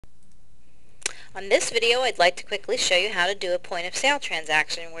On this video, I'd like to quickly show you how to do a point of sale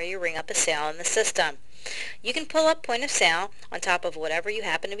transaction where you ring up a sale in the system. You can pull up point of sale on top of whatever you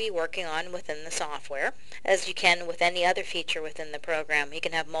happen to be working on within the software, as you can with any other feature within the program. You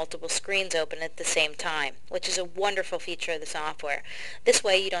can have multiple screens open at the same time, which is a wonderful feature of the software. This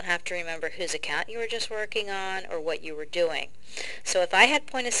way you don't have to remember whose account you were just working on or what you were doing. So if I had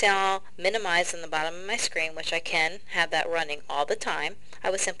point of sale minimized on the bottom of my screen, which I can have that running all the time, I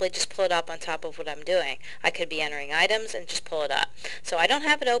would simply just pull it up on top of what I'm doing. I could be entering items and just pull it up. So I don't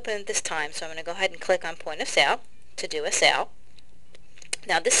have it open at this time, so I'm going to go ahead and click on point of sale to do a sale.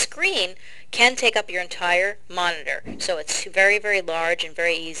 Now this screen can take up your entire monitor, so it's very, very large and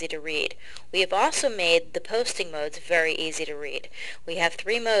very easy to read. We have also made the posting modes very easy to read. We have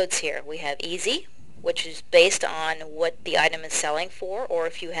three modes here. We have easy, which is based on what the item is selling for, or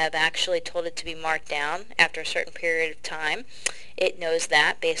if you have actually told it to be marked down after a certain period of time, it knows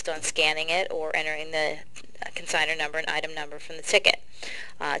that based on scanning it or entering the consignor number and item number from the ticket.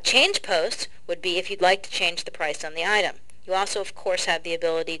 Change post would be if you'd like to change the price on the item. You also, of course, have the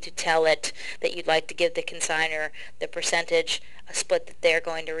ability to tell it that you'd like to give the consignor the percentage split that they're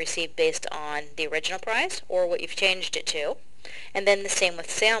going to receive based on the original price or what you've changed it to. And then the same with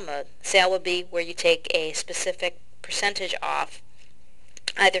sale mode. Sale would be where you take a specific percentage off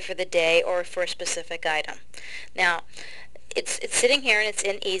either for the day or for a specific item. Now, it's sitting here and it's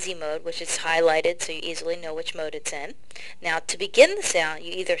in easy mode, which is highlighted so you easily know which mode it's in. Now to begin the sale,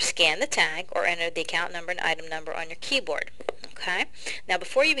 you either scan the tag or enter the account number and item number on your keyboard. Okay? Now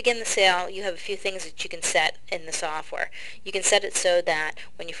before you begin the sale, you have a few things that you can set in the software. You can set it so that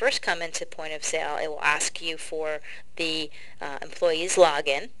when you first come into point of sale, it will ask you for the employee's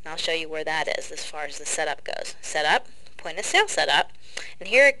login. And I'll show you where that is as far as the setup goes. Setup, point of sale setup. And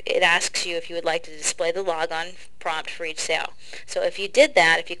here it asks you if you would like to display the logon prompt for each sale. So if you did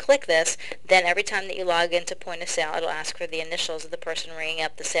that, if you click this, then every time that you log into point of sale, it'll ask for the initials of the person ringing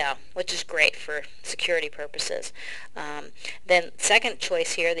up the sale, which is great for security purposes. Then second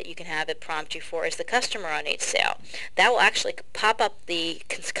choice here that you can have it prompt you for is the customer on each sale. That will actually pop up the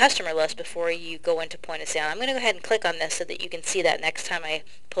customer list before you go into point of sale. I'm going to go ahead and click on this so that you can see that next time I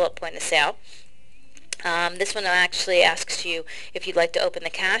pull up point of sale. This one actually asks you if you'd like to open the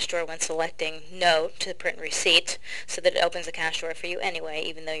cash drawer when selecting no to print receipt, so that it opens the cash drawer for you anyway,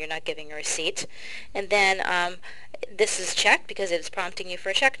 even though you're not giving a receipt. And then this is checked because it's prompting you for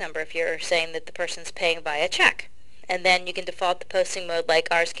a check number if you're saying that the person's paying by a check. And then you can default the posting mode like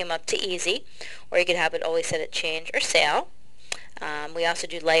ours came up to easy, or you could have it always set at change or sale. We also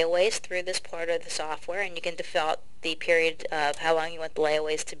do layaways through this part of the software, and you can default the period of how long you want the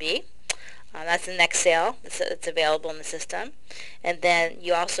layaways to be. That's the next sale that's available in the system. And then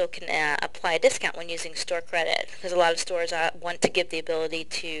you also can apply a discount when using store credit, because a lot of stores want to give the ability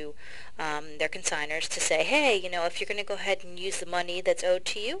to their consignors to say, hey, you know, if you're going to go ahead and use the money that's owed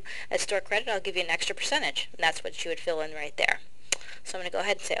to you at store credit, I'll give you an extra percentage. And that's what you would fill in right there. So I'm going to go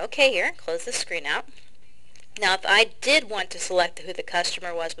ahead and say OK here, close the screen out. Now if I did want to select who the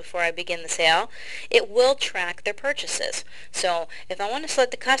customer was before I begin the sale, it will track their purchases. So if I want to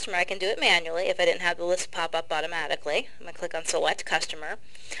select the customer, I can do it manually if I didn't have the list pop up automatically. I'm going to click on select customer.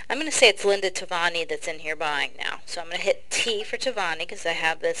 I'm going to say it's Linda Tavani that's in here buying now. So I'm going to hit T for Tavani because I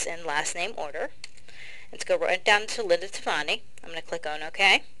have this in last name order. Let's go right down to Linda Tavani. I'm going to click on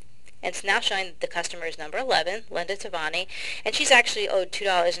OK. And it's now showing that the customer is number 11, Linda Tavani, and she's actually owed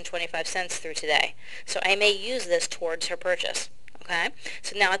 $2.25 through today. So I may use this towards her purchase. Okay?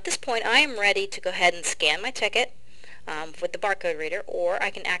 So now at this point I am ready to go ahead and scan my ticket with the barcode reader, or I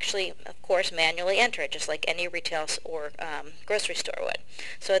can actually, of course, manually enter it, just like any retail or grocery store would.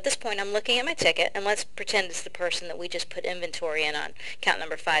 So at this point I'm looking at my ticket, and let's pretend it's the person that we just put inventory in on, count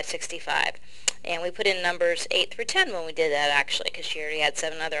number 565. And we put in numbers 8 through 10 when we did that, actually, because she already had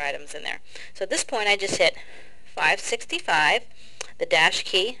 7 other items in there. So at this point I just hit 565, the dash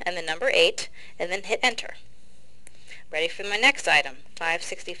key, and the number 8, and then hit enter. Ready for my next item,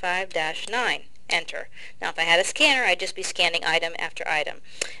 565-9. Enter. Now if I had a scanner, I'd just be scanning item after item.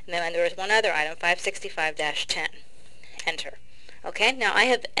 And then there was one other item, 565-10. Enter. Okay, now I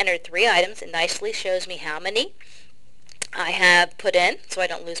have entered 3 items. It nicely shows me how many I have put in, so I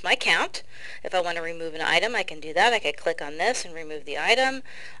don't lose my count. If I want to remove an item, I can do that. I could click on this and remove the item.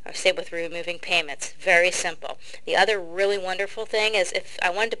 Or same with removing payments. Very simple. The other really wonderful thing is if I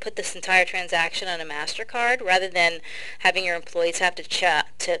wanted to put this entire transaction on a MasterCard, rather than having your employees have to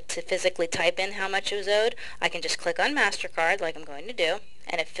physically type in how much it was owed, I can just click on MasterCard like I'm going to do,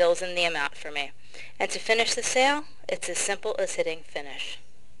 and it fills in the amount for me. And to finish the sale, it's as simple as hitting finish.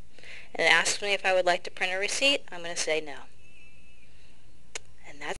 And it asks me if I would like to print a receipt. I'm going to say no.